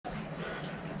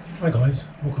Hi guys,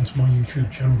 welcome to my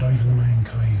YouTube channel, Dave in the Man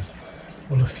Cave.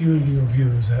 Well, a few of your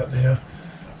viewers out there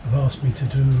have asked me to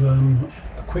do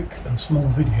a quick and small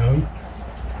video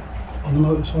on the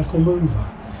motorcycle mover.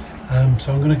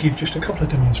 So I'm going to give just a couple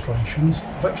of demonstrations.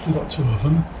 I've actually got two of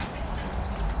them.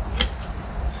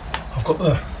 I've got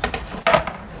the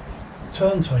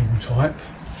turntable type,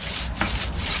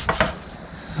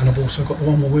 and I've also got the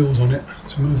one with wheels on it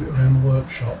to move it around the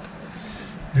workshop.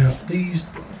 Now these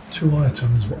two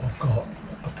items, what I've got,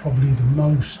 are probably the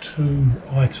most two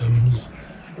items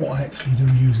what I actually do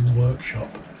use in the workshop.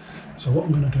 So what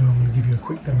I'm going to do, I'm going to give you a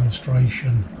quick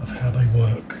demonstration of how they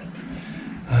work.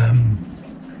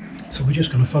 So we're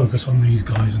just going to focus on these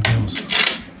guys and girls.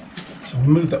 So we'll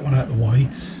move that one out of the way,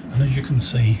 and as you can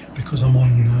see, because I'm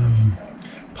on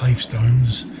paved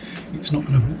stones, it's not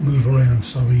going to move around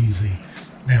so easy.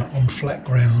 Now on flat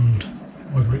ground,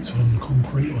 whether it's on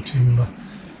concrete or timber,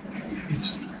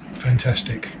 it's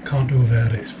fantastic, can't do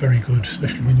without it. It's very good,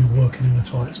 especially when you're working in a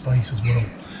tight space as well.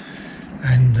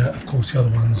 And of course the other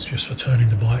one's just for turning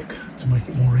the bike to make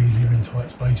it more easier in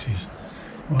tight spaces.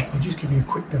 Right, I'll just give you a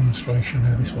quick demonstration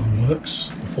how this one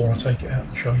works before I take it out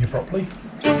and show you properly.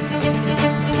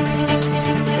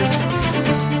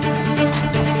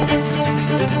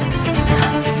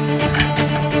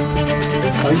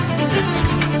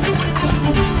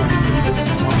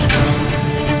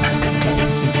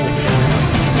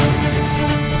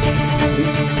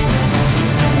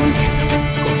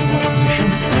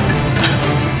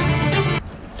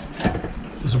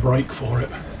 There's a brake for it,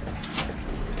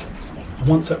 and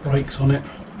once that brake's on it,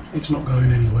 it's not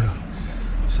going anywhere.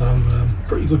 So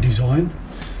pretty good design.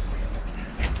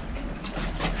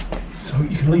 So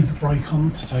you can leave the brake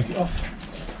on to take it off.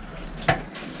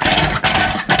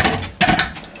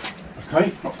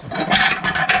 Okay.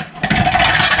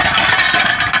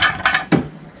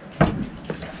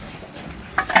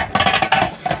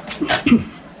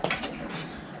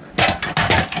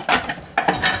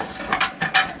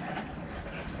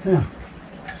 Now,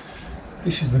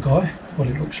 this is the guy, what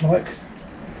it looks like,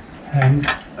 and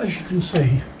as you can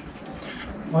see,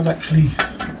 I've actually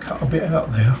cut a bit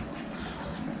out there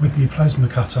with the plasma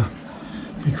cutter,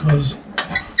 because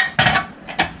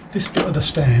this bit of the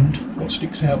stand, what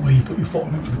sticks out where you put your foot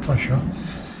on it for the pressure,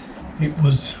 it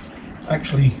was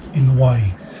actually in the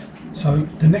way. So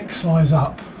the next size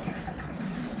up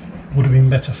would have been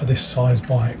better for this size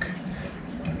bike.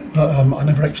 But I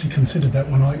never actually considered that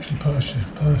when I actually purchased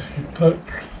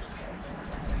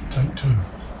take two.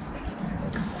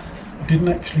 I didn't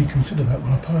actually consider that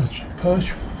when I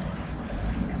purchased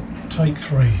take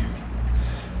three.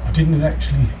 I didn't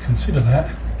actually consider that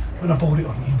when I bought it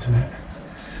on the internet.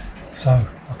 So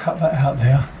I cut that out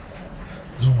there.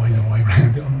 There's always a way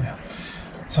around it on there.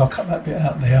 So I cut that bit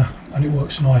out there, and it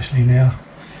works nicely now.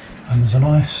 And there's a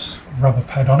nice rubber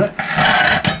pad on it.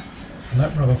 And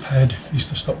that rubber pad is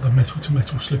to stop the metal to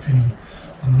metal slipping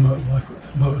on the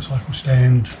motorcycle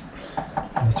stand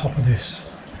on the top of this.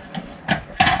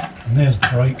 And there's the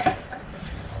brake,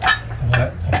 the way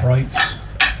that operates.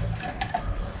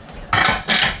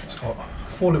 It's got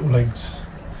four little legs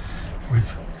with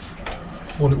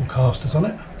four little casters on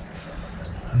it.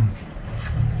 And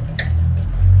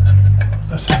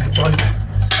that's how the brake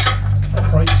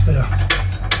operates there.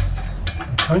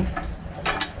 Okay.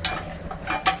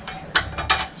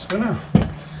 So now,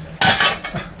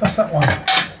 that's that one.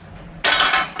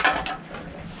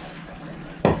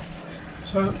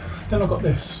 So then I got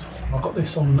this. I got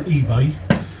this on eBay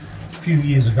a few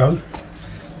years ago.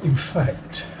 In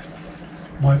fact,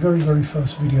 my very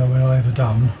first video I ever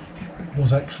done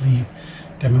was actually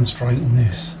demonstrating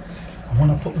this. And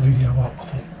when I put the video up, I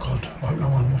thought, God, I hope no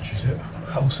one watches it.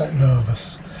 I was that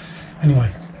nervous. Anyway,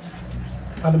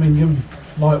 aluminium,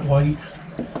 lightweight,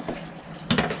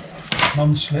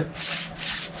 non-slip,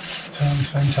 turns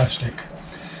fantastic.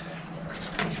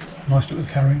 Nice little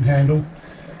carrying handle.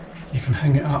 You can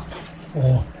hang it up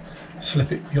or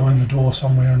slip it behind the door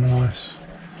somewhere in a nice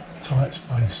tight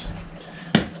space.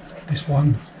 This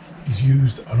one is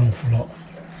used an awful lot.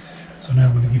 So now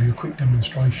I'm going to give you a quick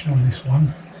demonstration on this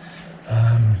one.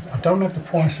 I don't have the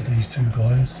price of these two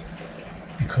guys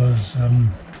because I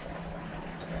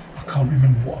can't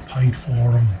remember what I paid for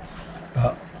them,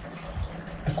 but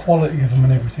the quality of them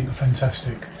and everything are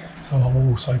fantastic. So I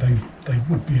will say they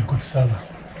would be a good seller.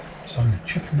 So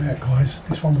check them out, guys.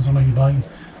 This one was on eBay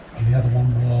and the other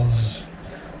one was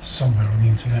somewhere on the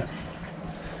internet.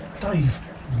 Dave,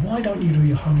 why don't you do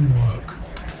your homework?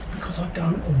 Because I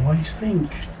don't always think.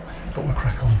 But we'll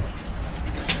crack on.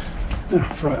 Now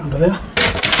throw it under there.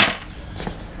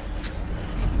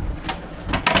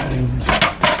 And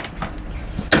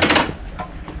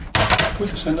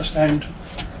with the centre stand.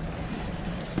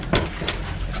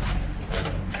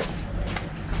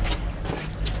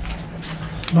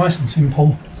 Nice and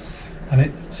simple, and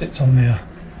it sits on there.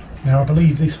 Now I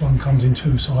believe this one comes in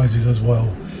 2 sizes as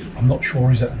well. I'm not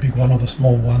sure is that the big one or the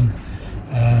small one.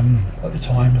 At the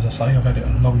time, as I say, I've had it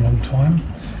a long time.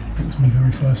 It was my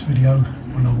very first video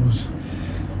when I was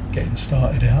getting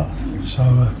started out,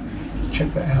 so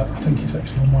check that out. I think it's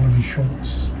actually on one of these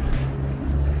shorts.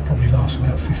 Probably lasts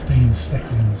about 15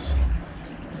 seconds.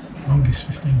 Longest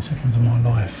 15 seconds of my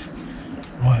life.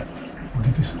 Right, I'll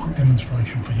give this a quick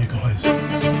demonstration for you guys.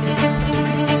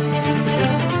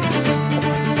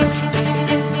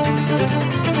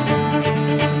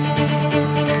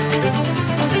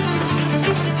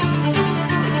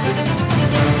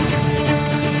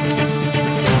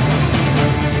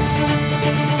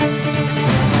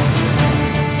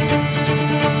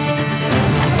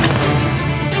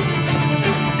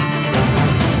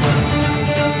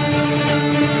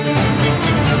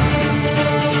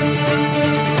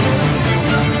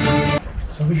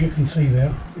 As you can see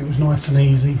there, it was nice and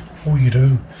easy. All you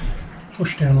do,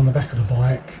 push down on the back of the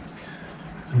bike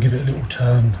and give it a little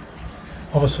turn.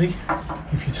 Obviously,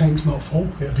 if your tank's not full,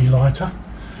 it'll be lighter.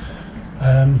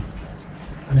 And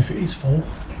if it is full,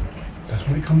 that's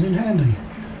when it comes in handy.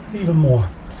 Even more.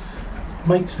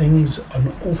 Makes things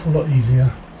an awful lot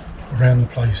easier around the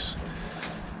place.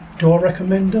 Do I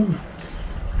recommend them?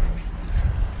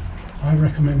 I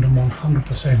recommend them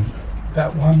 100%.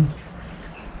 That one,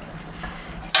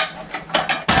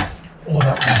 or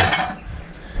that one.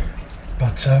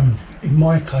 But in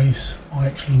my case, I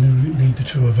actually need the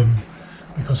 2 of them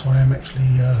because I am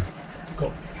actually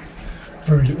got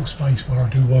very little space where I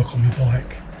do work on my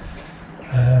bike.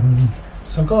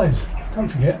 So guys, don't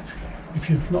forget, if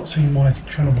you've not seen my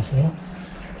channel before,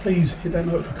 please hit that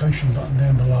notification button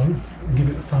down below and give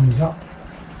it a thumbs up,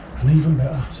 and even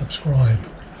better, subscribe.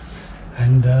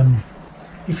 And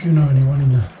if you know anyone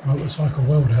in the motorcycle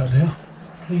world out there,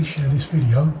 please share this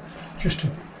video just to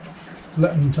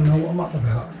let them to know what I'm up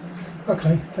about.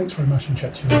 Okay, thanks very much and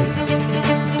chat to you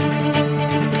later.